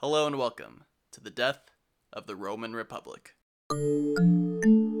Hello and welcome to the death of the Roman Republic.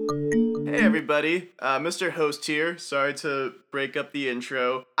 Hey everybody, Mr. Host here. Sorry to break up the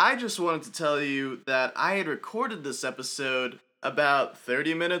intro. I just wanted to tell you that I had recorded this episode about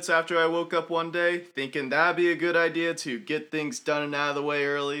 30 minutes after I woke up one day, thinking that'd be a good idea to get things done and out of the way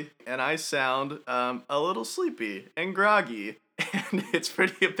early, and I sound a little sleepy and groggy, and it's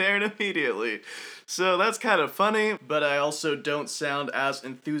pretty apparent immediately. So that's kind of funny, but I also don't sound as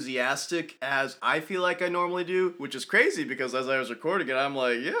enthusiastic as I feel like I normally do, which is crazy because as I was recording it, I'm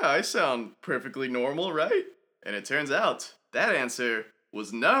like, yeah, I sound perfectly normal, right? And it turns out that answer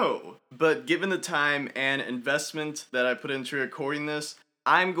was no. But given the time and investment that I put into recording this,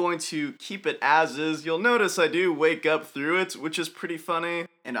 I'm going to keep it as is. You'll notice I do wake up through it, which is pretty funny.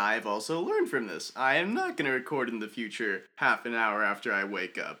 And I've also learned from this. I am not going to record in the future half an hour after I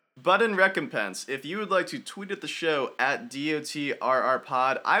wake up. But in recompense, if you would like to tweet at the show at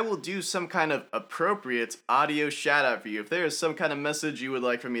DOTRRPod, I will do some kind of appropriate audio shout out for you. If there is some kind of message you would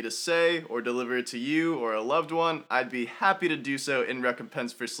like for me to say or deliver it to you or a loved one, I'd be happy to do so in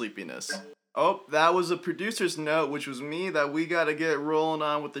recompense for sleepiness. Oh, that was a producer's note, which was me, that we gotta get rolling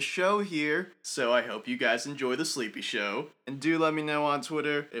on with the show here. So I hope you guys enjoy the Sleepy Show. And do let me know on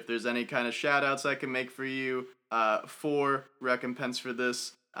Twitter if there's any kind of shout outs I can make for you for recompense for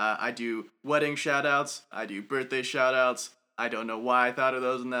this. I do wedding shout outs, I do birthday shout outs. I don't know why I thought of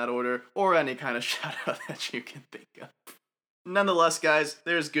those in that order, or any kind of shout out that you can think of. Nonetheless, guys,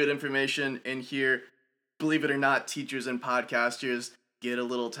 there's good information in here. Believe it or not, teachers and podcasters get a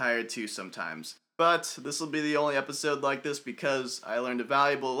little tired too sometimes. But this will be the only episode like this because I learned a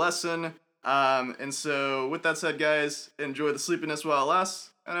valuable lesson. And so, with that said, guys, enjoy the sleepiness while it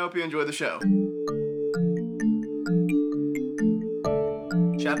lasts, and I hope you enjoy the show.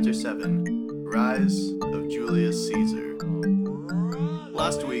 Chapter 7, Rise of Julius Caesar.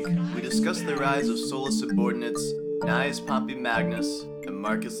 Last week, we discussed the rise of Sulla's subordinates, Gnaeus Pompey Magnus and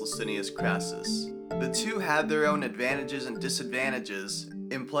Marcus Licinius Crassus. The two had their own advantages and disadvantages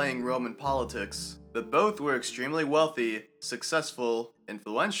in playing Roman politics, but both were extremely wealthy, successful,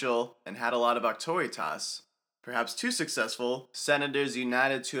 influential, and had a lot of auctoritas. Perhaps too successful, senators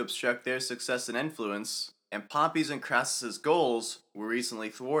united to obstruct their success and influence, and Pompey's and Crassus's goals were recently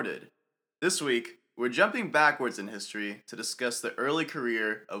thwarted. This week, we're jumping backwards in history to discuss the early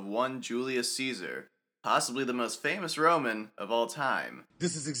career of one Julius Caesar, possibly the most famous Roman of all time.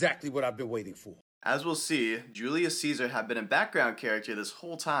 This is exactly what I've been waiting for. As we'll see, Julius Caesar had been a background character this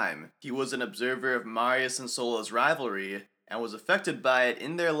whole time. He was an observer of Marius and Sulla's rivalry, and was affected by it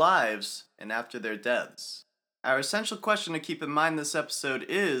in their lives and after their deaths. Our essential question to keep in mind this episode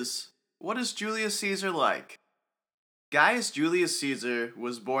is, what is Julius Caesar like? Gaius Julius Caesar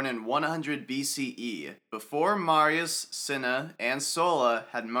was born in 100 BCE, before Marius, Cinna, and Sulla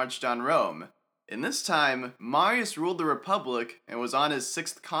had marched on Rome. In this time, Marius ruled the Republic and was on his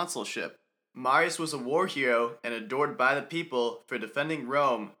 6th consulship. Marius was a war hero and adored by the people for defending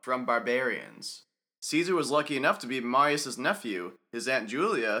Rome from barbarians. Caesar was lucky enough to be Marius' nephew. His Aunt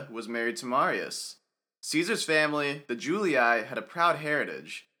Julia was married to Marius. Caesar's family, the Julii, had a proud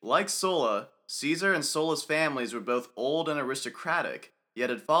heritage. Like Sulla, Caesar and Sulla's families were both old and aristocratic, yet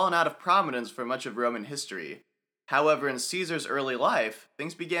had fallen out of prominence for much of Roman history. However, in Caesar's early life,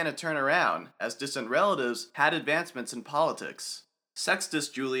 things began to turn around, as distant relatives had advancements in politics. Sextus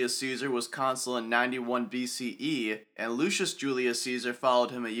Julius Caesar was consul in 91 BCE, and Lucius Julius Caesar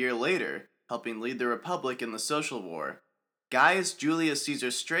followed him a year later, helping lead the Republic in the Social War. Gaius Julius Caesar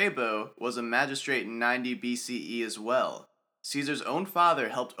Strabo was a magistrate in 90 BCE as well. Caesar's own father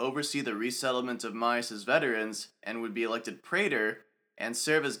helped oversee the resettlement of Marius' veterans and would be elected praetor and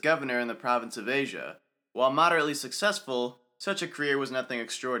serve as governor in the province of Asia. While moderately successful, such a career was nothing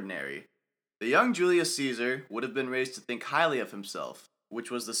extraordinary. The young Julius Caesar would have been raised to think highly of himself, which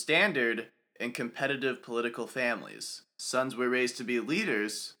was the standard in competitive political families. Sons were raised to be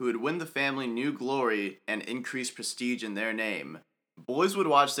leaders who would win the family new glory and increase prestige in their name. Boys would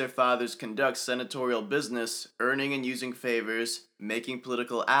watch their fathers conduct senatorial business, earning and using favors, making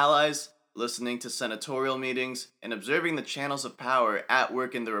political allies, listening to senatorial meetings, and observing the channels of power at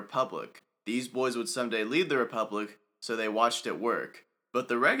work in the Republic. These boys would someday lead the Republic, so they watched it work. But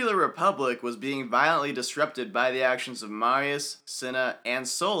the regular Republic was being violently disrupted by the actions of Marius, Cinna, and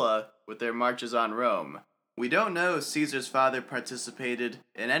Sulla with their marches on Rome. We don't know if Caesar's father participated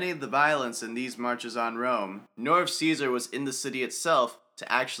in any of the violence in these marches on Rome, nor if Caesar was in the city itself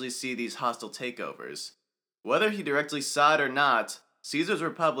to actually see these hostile takeovers. Whether he directly saw it or not, Caesar's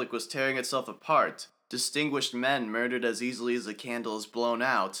Republic was tearing itself apart, distinguished men murdered as easily as a candle is blown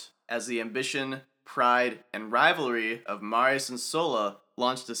out, as the ambition, pride, and rivalry of Marius and Sulla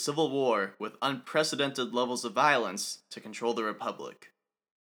launched a civil war with unprecedented levels of violence to control the Republic.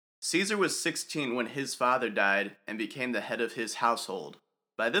 Caesar was 16 when his father died and became the head of his household.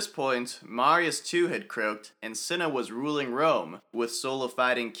 By this point, Marius too had croaked, and Cinna was ruling Rome, with Sulla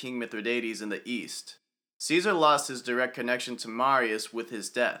fighting King Mithridates in the east. Caesar lost his direct connection to Marius with his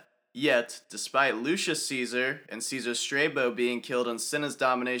death. Yet, despite Lucius Caesar and Caesar Strabo being killed in Cinna's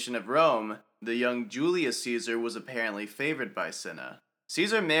domination of Rome, the young Julius Caesar was apparently favored by Cinna.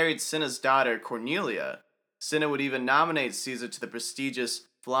 Caesar married Cinna's daughter, Cornelia. Cinna would even nominate Caesar to the prestigious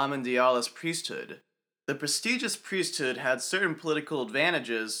Flamen Dialis priesthood. The prestigious priesthood had certain political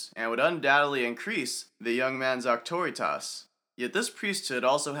advantages and would undoubtedly increase the young man's auctoritas. Yet this priesthood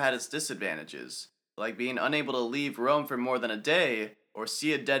also had its disadvantages, like being unable to leave Rome for more than a day or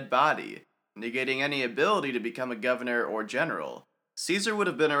see a dead body, negating any ability to become a governor or general. Caesar would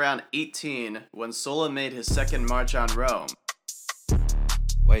have been around 18 when Sulla made his second march on Rome.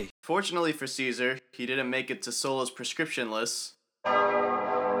 Fortunately for Caesar, he didn't make it to Sulla's prescription lists.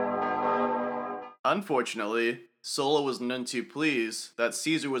 Unfortunately, Sulla was none too pleased that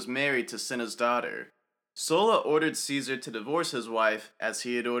Caesar was married to Cinna's daughter. Sulla ordered Caesar to divorce his wife, as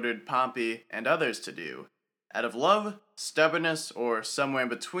he had ordered Pompey and others to do. Out of love, stubbornness, or somewhere in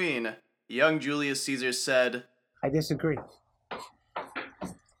between, young Julius Caesar said, I disagree.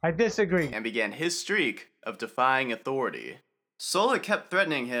 And began his streak of defying authority. Sulla kept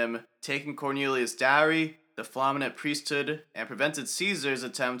threatening him, taking Cornelius' dowry, the Flaminate priesthood, and prevented Caesar's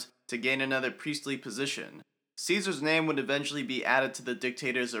attempt to gain another priestly position. Caesar's name would eventually be added to the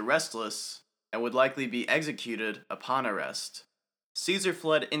dictator's arrest list, and would likely be executed upon arrest. Caesar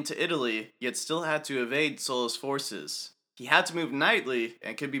fled into Italy, yet still had to evade Sulla's forces. He had to move nightly,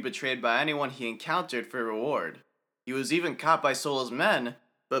 and could be betrayed by anyone he encountered for reward. He was even caught by Sulla's men,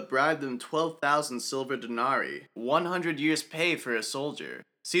 but bribed them 12,000 silver denarii, 100 years' pay for a soldier.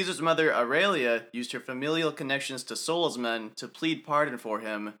 Caesar's mother Aurelia used her familial connections to Sulla's men to plead pardon for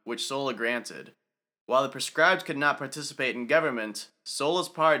him, which Sulla granted. While the proscribed could not participate in government, Sulla's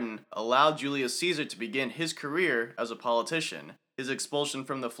pardon allowed Julius Caesar to begin his career as a politician. His expulsion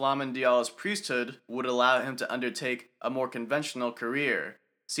from the Flamen Dialis priesthood would allow him to undertake a more conventional career.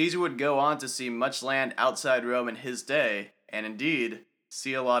 Caesar would go on to see much land outside Rome in his day, and indeed,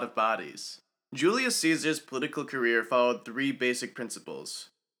 see a lot of bodies. Julius Caesar's political career followed three basic principles.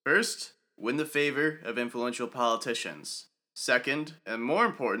 First, win the favor of influential politicians. Second, and more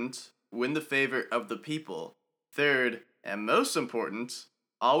important, win the favor of the people. Third, and most important,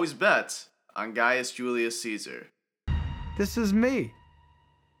 always bet on Gaius Julius Caesar. This is me.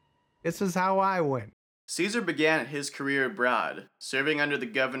 This is how I win. Caesar began his career abroad, serving under the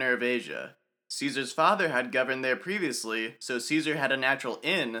governor of Asia. Caesar's father had governed there previously, so Caesar had a natural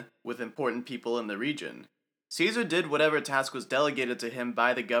in with important people in the region. Caesar did whatever task was delegated to him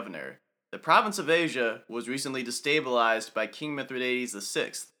by the governor. The province of Asia was recently destabilized by King Mithridates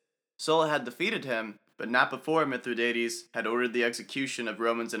VI. Sulla had defeated him, but not before Mithridates had ordered the execution of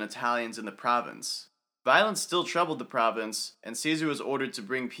Romans and Italians in the province. Violence still troubled the province, and Caesar was ordered to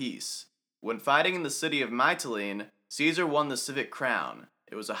bring peace. When fighting in the city of Mytilene, Caesar won the civic crown.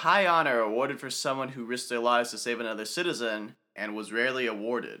 It was a high honor awarded for someone who risked their lives to save another citizen, and was rarely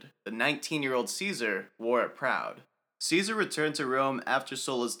awarded. The 19-year-old Caesar wore it proud. Caesar returned to Rome after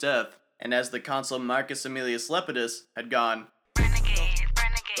Sulla's death, and as the consul Marcus Aemilius Lepidus had gone,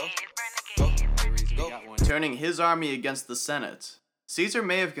 turning his army against the Senate. Caesar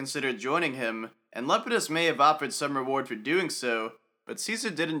may have considered joining him, and Lepidus may have offered some reward for doing so, but Caesar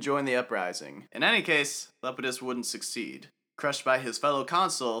didn't join the uprising. In any case, Lepidus wouldn't succeed, crushed by his fellow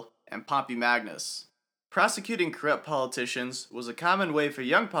consul and Pompey Magnus. Prosecuting corrupt politicians was a common way for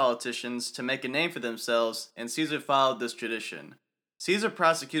young politicians to make a name for themselves, and Caesar followed this tradition. Caesar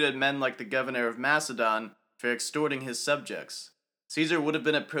prosecuted men like the governor of Macedon for extorting his subjects. Caesar would have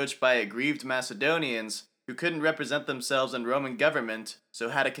been approached by aggrieved Macedonians who couldn't represent themselves in Roman government, so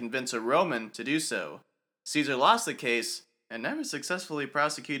had to convince a Roman to do so. Caesar lost the case, and never successfully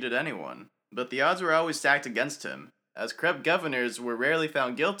prosecuted anyone. But the odds were always stacked against him, as corrupt governors were rarely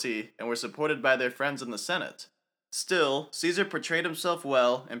found guilty and were supported by their friends in the Senate. Still, Caesar portrayed himself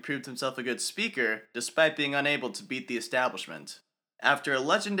well and proved himself a good speaker, despite being unable to beat the establishment. After a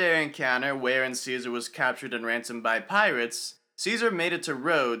legendary encounter wherein Caesar was captured and ransomed by pirates, Caesar made it to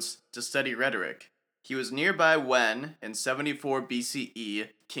Rhodes to study rhetoric. He was nearby when, in 74 BCE,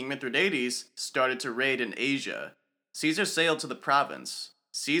 King Mithridates started to raid in Asia. Caesar sailed to the province.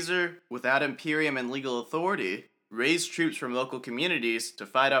 Caesar, without imperium and legal authority, raised troops from local communities to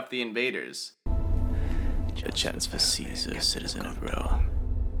fight off the invaders. A chance for Caesar, citizen of Rome,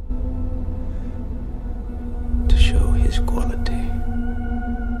 to show his quality.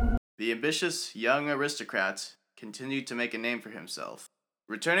 the ambitious young aristocrat continued to make a name for himself.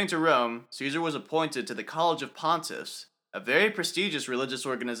 Returning to Rome, Caesar was appointed to the College of Pontiffs, a very prestigious religious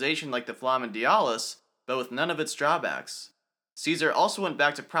organization like the Flamen Dialis, but with none of its drawbacks. Caesar also went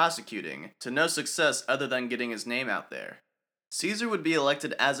back to prosecuting, to no success other than getting his name out there. Caesar would be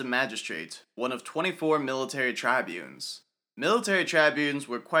elected as a magistrate, one of 24 military tribunes. Military tribunes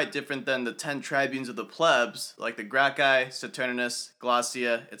were quite different than the 10 tribunes of the plebs, like the Gracchi, Saturninus,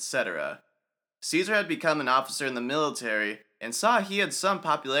 Glaucia, etc. Caesar had become an officer in the military and saw he had some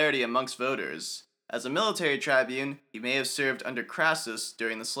popularity amongst voters. As a military tribune, he may have served under Crassus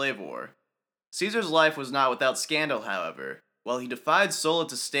during the slave war. Caesar's life was not without scandal, however. While he defied Sulla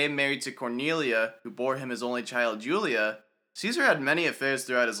to stay married to Cornelia, who bore him his only child Julia, Caesar had many affairs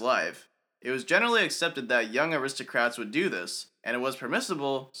throughout his life. It was generally accepted that young aristocrats would do this, and it was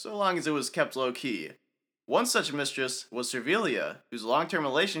permissible so long as it was kept low-key. One such mistress was Servilia, whose long-term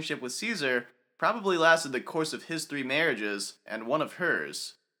relationship with Caesar probably lasted the course of his 3 marriages and one of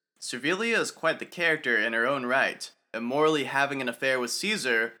hers. Servilia is quite the character in her own right, immorally having an affair with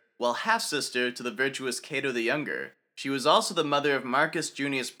Caesar while half-sister to the virtuous Cato the Younger. She was also the mother of Marcus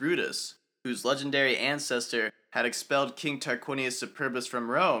Junius Brutus, whose legendary ancestor had expelled King Tarquinius Superbus from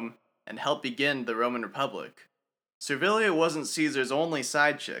Rome and helped begin the Roman Republic. Servilia wasn't Caesar's only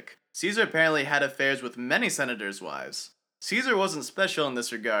side chick. Caesar apparently had affairs with many senators' wives. Caesar wasn't special in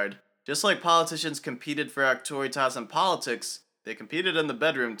this regard. Just like politicians competed for auctoritas in politics, they competed in the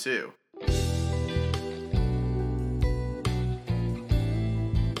bedroom too.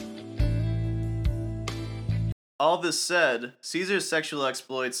 All this said, Caesar's sexual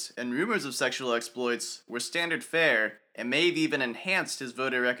exploits and rumors of sexual exploits were standard fare and may have even enhanced his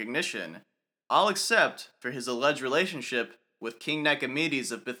voter recognition, all except for his alleged relationship with King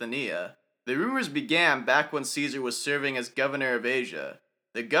Nicomedes of Bithynia. The rumors began back when Caesar was serving as governor of Asia.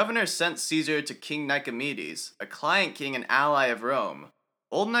 The governor sent Caesar to King Nicomedes, a client king and ally of Rome.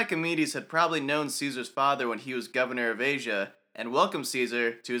 Old Nicomedes had probably known Caesar's father when he was governor of Asia and welcomed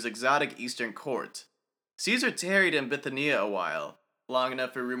Caesar to his exotic eastern court. Caesar tarried in Bithynia a while, long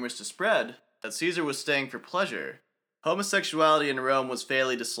enough for rumors to spread that Caesar was staying for pleasure. Homosexuality in Rome was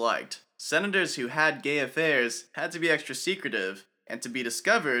fairly disliked. Senators who had gay affairs had to be extra secretive, and to be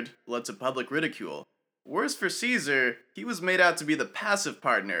discovered led to public ridicule. Worse for Caesar, he was made out to be the passive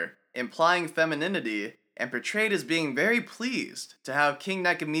partner, implying femininity, and portrayed as being very pleased to have King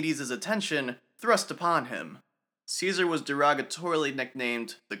Nicomedes' attention thrust upon him. Caesar was derogatorily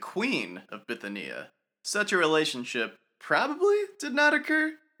nicknamed the Queen of Bithynia. Such a relationship probably did not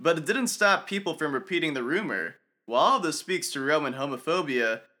occur, but it didn't stop people from repeating the rumor. While all this speaks to Roman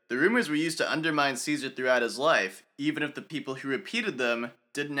homophobia, the rumors were used to undermine Caesar throughout his life, even if the people who repeated them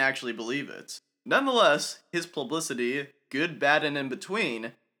didn't actually believe it. Nonetheless, his publicity, good, bad, and in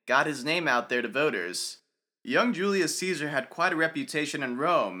between, got his name out there to voters. Young Julius Caesar had quite a reputation in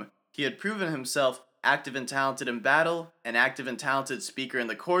Rome. He had proven himself active and talented in battle, an active and talented speaker in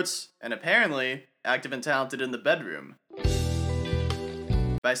the courts, and apparently, active and talented in the bedroom.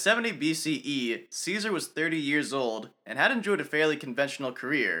 By 70 BCE, Caesar was 30 years old and had enjoyed a fairly conventional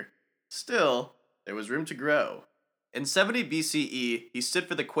career. Still, there was room to grow. In 70 BCE, he stood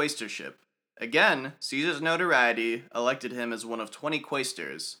for the quaestorship. Again, Caesar's notoriety elected him as one of 20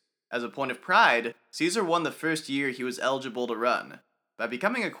 quaestors. As a point of pride, Caesar won the first year he was eligible to run. By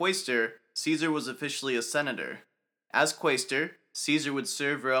becoming a quaestor, Caesar was officially a senator. As quaestor, Caesar would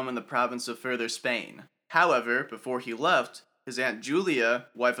serve Rome in the province of Further Spain. However, before he left, his aunt Julia,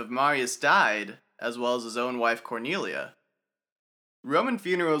 wife of Marius, died, as well as his own wife Cornelia. Roman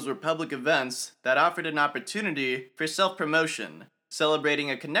funerals were public events that offered an opportunity for self-promotion, celebrating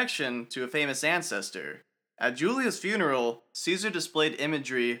a connection to a famous ancestor. At Julia's funeral, Caesar displayed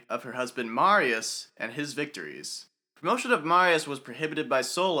imagery of her husband Marius and his victories. Promotion of Marius was prohibited by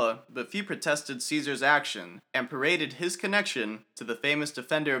Sulla, but few protested Caesar's action and paraded his connection to the famous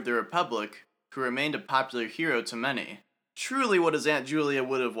defender of the Republic, who remained a popular hero to many. Truly what his Aunt Julia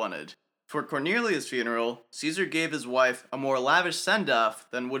would have wanted. For Cornelia's funeral, Caesar gave his wife a more lavish send-off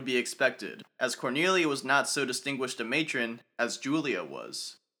than would be expected, as Cornelia was not so distinguished a matron as Julia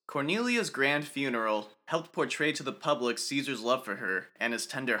was. Cornelia's grand funeral helped portray to the public Caesar's love for her and his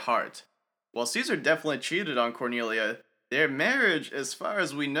tender heart. While Caesar definitely cheated on Cornelia, their marriage, as far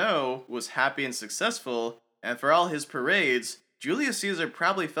as we know, was happy and successful, and for all his parades, Julius Caesar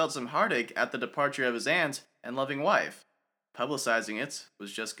probably felt some heartache at the departure of his aunt and loving wife. Publicizing it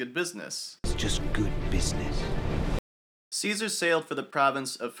was just good business. It's just good business. Caesar sailed for the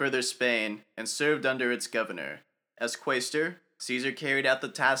province of Further Spain and served under its governor. As quaestor, Caesar carried out the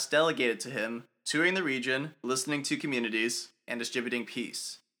tasks delegated to him, touring the region, listening to communities, and distributing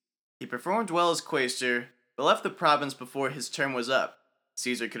peace. He performed well as quaestor, but left the province before his term was up.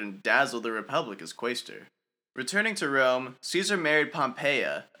 Caesar couldn't dazzle the Republic as quaestor. Returning to Rome, Caesar married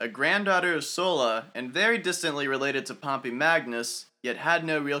Pompeia, a granddaughter of Sulla and very distantly related to Pompey Magnus, yet had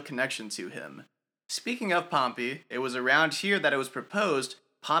no real connection to him. Speaking of Pompey, it was around here that it was proposed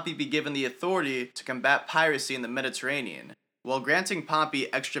Pompey be given the authority to combat piracy in the Mediterranean. While granting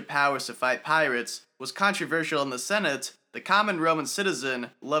Pompey extra powers to fight pirates was controversial in the Senate, the common Roman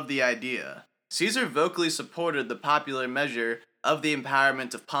citizen loved the idea. Caesar vocally supported the popular measure of the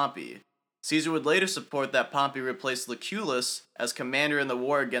empowerment of Pompey. Caesar would later support that Pompey replace Lucullus as commander in the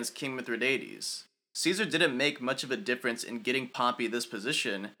war against King Mithridates. Caesar didn't make much of a difference in getting Pompey this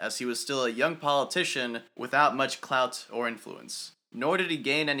position, as he was still a young politician without much clout or influence. Nor did he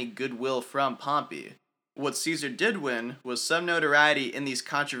gain any goodwill from Pompey. What Caesar did win was some notoriety in these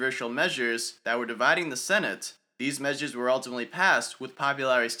controversial measures that were dividing the Senate. These measures were ultimately passed, with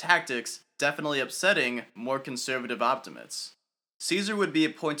Popularis tactics definitely upsetting more conservative optimates. Caesar would be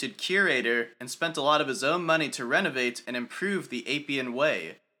appointed curator and spent a lot of his own money to renovate and improve the Appian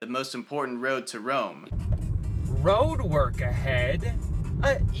Way, the most important road to Rome. Road work ahead?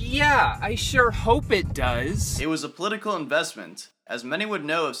 Yeah, I sure hope it does. It was a political investment, as many would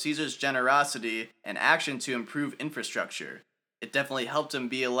know of Caesar's generosity and action to improve infrastructure. It definitely helped him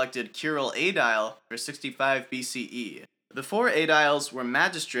be elected curule aedile for 65 BCE. The 4 aediles were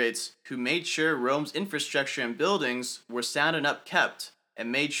magistrates who made sure Rome's infrastructure and buildings were sound and upkept,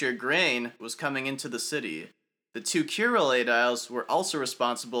 and made sure grain was coming into the city. The 2 curule aediles were also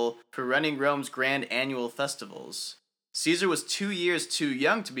responsible for running Rome's grand annual festivals. Caesar was 2 years too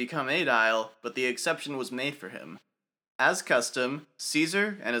young to become aedile, but the exception was made for him. As custom,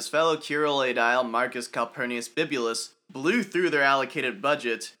 Caesar and his fellow curule aedile Marcus Calpurnius Bibulus blew through their allocated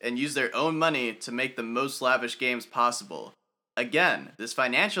budget and used their own money to make the most lavish games possible. Again, this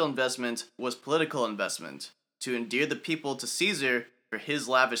financial investment was political investment, to endear the people to Caesar for his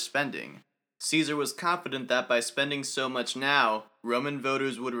lavish spending. Caesar was confident that by spending so much now, Roman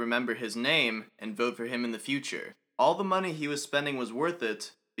voters would remember his name and vote for him in the future. All the money he was spending was worth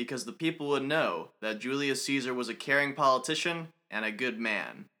it, because the people would know that Julius Caesar was a caring politician and a good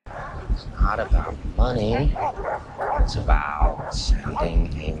man. It's not about money. It's about sending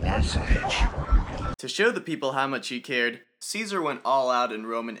a message. To show the people how much he cared, Caesar went all out in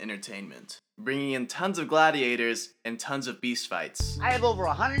Roman entertainment, bringing in tons of gladiators and tons of beast fights. I have over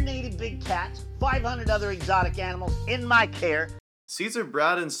 180 big cats, 500 other exotic animals in my care. Caesar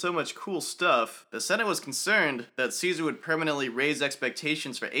brought in so much cool stuff, the Senate was concerned that Caesar would permanently raise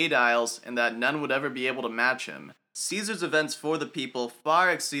expectations for aediles and that none would ever be able to match him. Caesar's events for the people far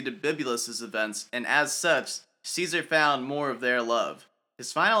exceeded Bibulus's events, and as such, Caesar found more of their love.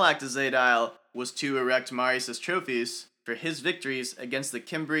 His final act as aedile was to erect Marius' trophies for his victories against the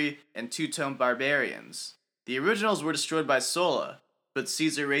Cimbri and Teutone barbarians. The originals were destroyed by Sulla, but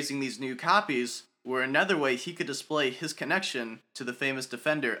Caesar raising these new copies were another way he could display his connection to the famous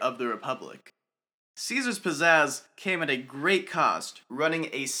defender of the Republic. Caesar's pizzazz came at a great cost, running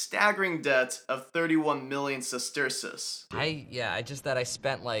a staggering debt of 31 million sesterces. I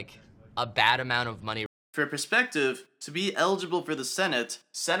spent like a bad amount of money. For perspective, to be eligible for the Senate,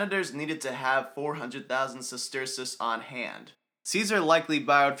 senators needed to have 400,000 sesterces on hand. Caesar likely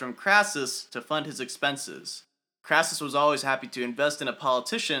borrowed from Crassus to fund his expenses. Crassus was always happy to invest in a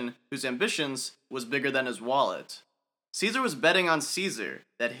politician whose ambitions was bigger than his wallet. Caesar was betting on Caesar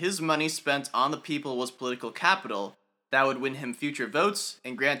that his money spent on the people was political capital that would win him future votes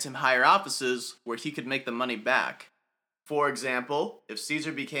and grant him higher offices where he could make the money back. For example, if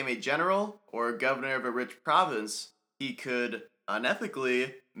Caesar became a general or a governor of a rich province, he could,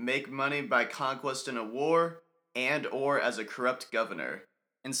 unethically, make money by conquest in a war and/or as a corrupt governor.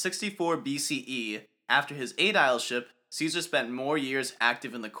 In 64 BCE, after his aedileship, Caesar spent more years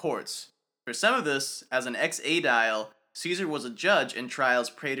active in the courts. For some of this, as an ex-aedile, Caesar was a judge in trials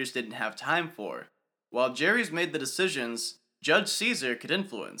praetors didn't have time for. While juries made the decisions, Judge Caesar could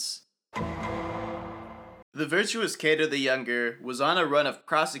influence. The virtuous Cato the Younger was on a run of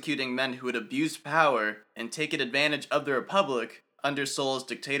prosecuting men who had abused power and taken advantage of the Republic under Sulla's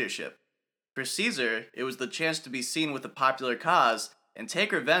dictatorship. For Caesar, it was the chance to be seen with a popular cause and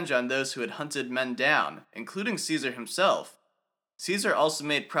take revenge on those who had hunted men down, including Caesar himself. Caesar also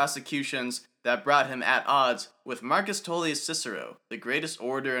made prosecutions that brought him at odds with Marcus Tullius Cicero, the greatest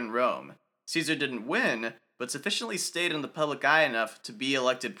orator in Rome. Caesar didn't win, but sufficiently stayed in the public eye enough to be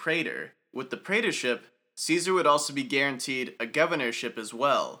elected praetor. With the praetorship, Caesar would also be guaranteed a governorship as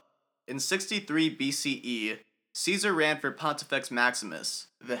well. In 63 BCE, Caesar ran for Pontifex Maximus,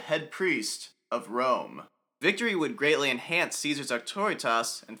 the head priest of Rome. Victory would greatly enhance Caesar's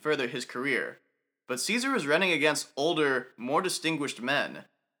auctoritas and further his career. But Caesar was running against older, more distinguished men.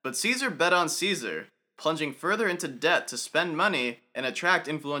 But Caesar bet on Caesar, plunging further into debt to spend money and attract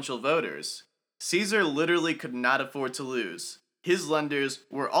influential voters. Caesar literally could not afford to lose. His lenders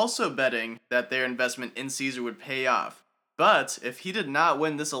were also betting that their investment in Caesar would pay off. But if he did not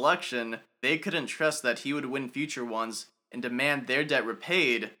win this election, they couldn't trust that he would win future ones and demand their debt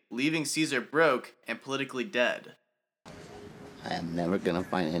repaid, leaving Caesar broke and politically dead. I am never going to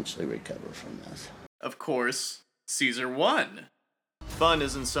financially recover from this. Of course, Caesar won. Fun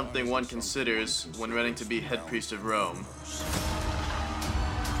isn't something one considers when running to be head priest of Rome.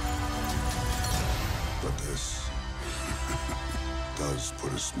 But this does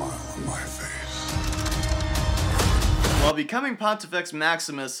put a smile on my face. While becoming Pontifex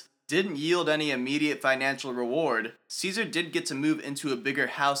Maximus didn't yield any immediate financial reward, Caesar did get to move into a bigger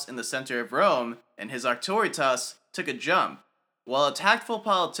house in the center of Rome, and his auctoritas took a jump. While a tactful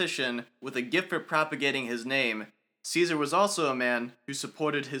politician with a gift for propagating his name, Caesar was also a man who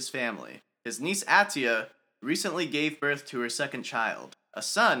supported his family. His niece Attia recently gave birth to her second child, a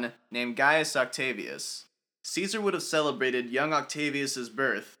son named Gaius Octavius. Caesar would have celebrated young Octavius's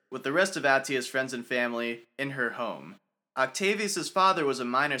birth with the rest of Attia's friends and family in her home. Octavius's father was a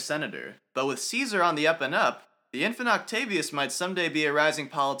minor senator, but with Caesar on the up and up, the infant Octavius might someday be a rising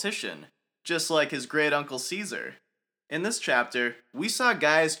politician, just like his great-uncle Caesar. In this chapter, we saw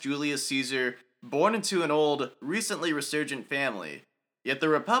Gaius Julius Caesar born into an old, recently resurgent family, yet the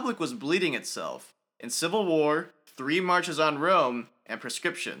Republic was bleeding itself, in civil war, 3 marches on Rome, and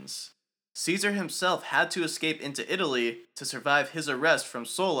proscriptions. Caesar himself had to escape into Italy to survive his arrest from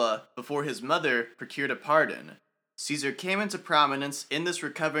Sulla before his mother procured a pardon. Caesar came into prominence in this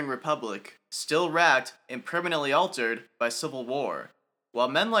recovering republic, still racked and permanently altered by civil war. While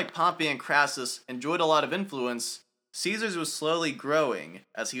men like Pompey and Crassus enjoyed a lot of influence, Caesar's was slowly growing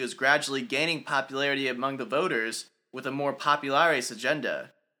as he was gradually gaining popularity among the voters with a more popularis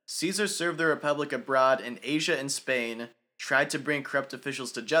agenda. Caesar served the Republic abroad in Asia and Spain, tried to bring corrupt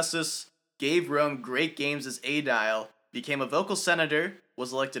officials to justice, gave Rome great games as aedile, became a vocal senator,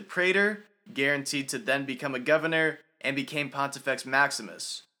 was elected praetor, guaranteed to then become a governor, and became Pontifex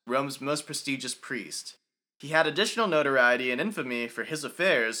Maximus, Rome's most prestigious priest. He had additional notoriety and infamy for his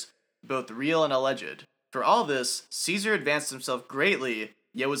affairs, both real and alleged. For all this, Caesar advanced himself greatly,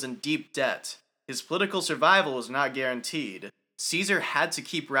 yet was in deep debt. His political survival was not guaranteed. Caesar had to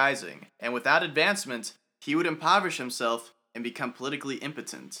keep rising, and without advancement, he would impoverish himself and become politically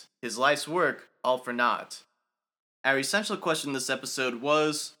impotent. His life's work, all for naught. Our essential question this episode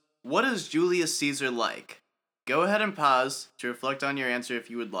was, what is Julius Caesar like? Go ahead and pause to reflect on your answer if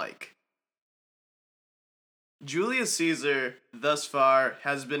you would like. Julius Caesar, thus far,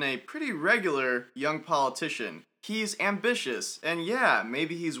 has been a pretty regular young politician. He's ambitious, and yeah,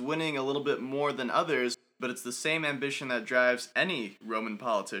 maybe he's winning a little bit more than others, but it's the same ambition that drives any Roman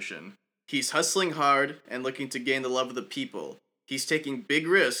politician. He's hustling hard and looking to gain the love of the people. He's taking big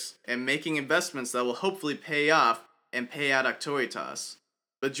risks and making investments that will hopefully pay off and pay out auctoritas.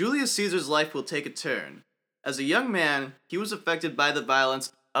 But Julius Caesar's life will take a turn. As a young man, he was affected by the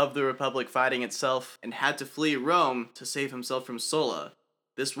violence of the Republic fighting itself and had to flee Rome to save himself from Sulla.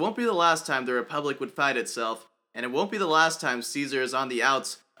 This won't be the last time the Republic would fight itself, and it won't be the last time Caesar is on the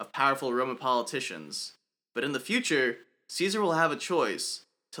outs of powerful Roman politicians. But in the future, Caesar will have a choice,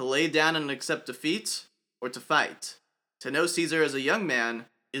 to lay down and accept defeat, or to fight. To know Caesar as a young man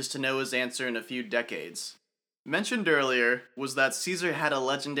is to know his answer in a few decades. Mentioned earlier was that Caesar had a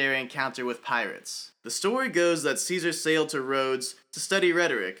legendary encounter with pirates. The story goes that Caesar sailed to Rhodes to study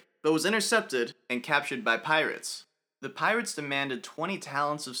rhetoric, but was intercepted and captured by pirates. The pirates demanded 20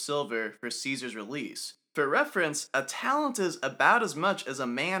 talents of silver for Caesar's release. For reference, a talent is about as much as a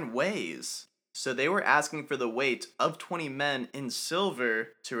man weighs. So they were asking for the weight of 20 men in silver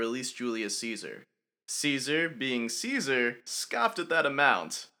to release Julius Caesar. Caesar, being Caesar, scoffed at that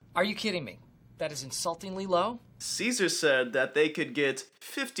amount. Are you kidding me? That is insultingly low? Caesar said that they could get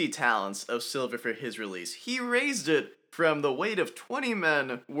 50 talents of silver for his release. He raised it from the weight of 20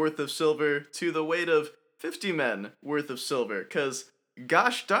 men worth of silver to the weight of 50 men worth of silver, because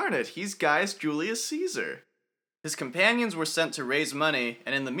gosh darn it, he's Gaius Julius Caesar. His companions were sent to raise money,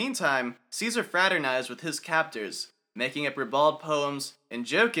 and in the meantime, Caesar fraternized with his captors, making up ribald poems and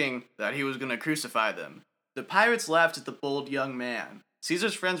joking that he was going to crucify them. The pirates laughed at the bold young man.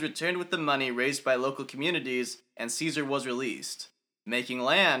 Caesar's friends returned with the money raised by local communities, and Caesar was released. Making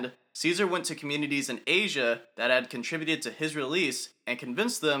land, Caesar went to communities in Asia that had contributed to his release and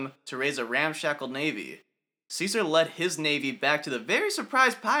convinced them to raise a ramshackle navy. Caesar led his navy back to the very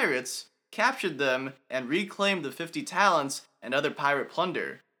surprised pirates, captured them, and reclaimed the 50 talents and other pirate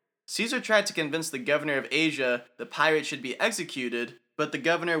plunder. Caesar tried to convince the governor of Asia the pirates should be executed, but the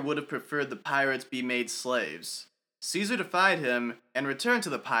governor would have preferred the pirates be made slaves. Caesar defied him and returned to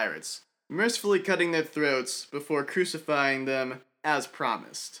the pirates, mercifully cutting their throats before crucifying them as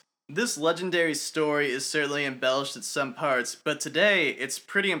promised. This legendary story is certainly embellished at some parts, but today it's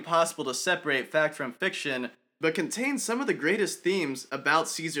pretty impossible to separate fact from fiction, but contains some of the greatest themes about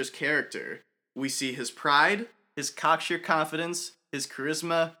Caesar's character. We see his pride, his cocksure confidence, his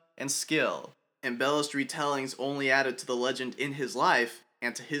charisma, and skill. Embellished retellings only added to the legend in his life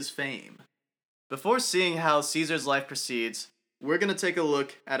and to his fame. Before seeing how Caesar's life proceeds, we're going to take a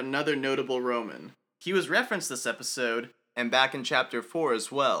look at another notable Roman. He was referenced this episode, and back in chapter 4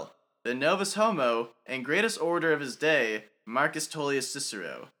 as well. The Novus Homo and greatest orator of his day, Marcus Tullius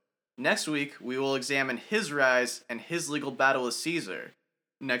Cicero. Next week, we will examine his rise and his legal battle with Caesar.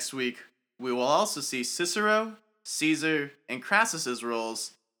 Next week, we will also see Cicero, Caesar, and Crassus's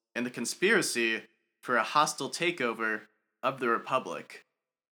roles in the conspiracy for a hostile takeover of the Republic.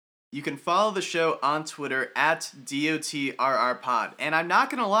 You can follow the show on Twitter at DOTRRPod, and I'm not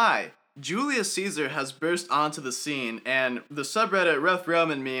gonna lie, Julius Caesar has burst onto the scene, and the subreddit Rough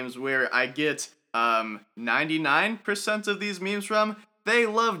Roman memes, where I get 99% of these memes from, they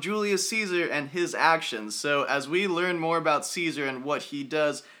love Julius Caesar and his actions. So as we learn more about Caesar and what he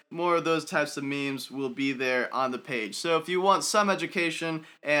does, more of those types of memes will be there on the page. So if you want some education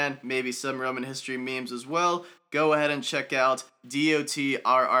and maybe some Roman history memes as well, go ahead and check out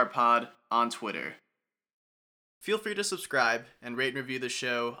DOTRRPod on Twitter. Feel free to subscribe and rate and review the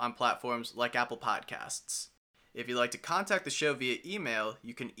show on platforms like Apple Podcasts. If you'd like to contact the show via email,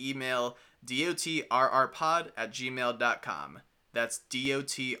 you can email dotrrpod@gmail.com. That's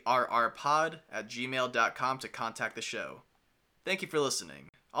dotrrpod@gmail.com to contact the show. Thank you for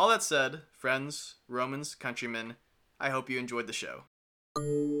listening. All that said, friends, Romans, countrymen, I hope you enjoyed the show.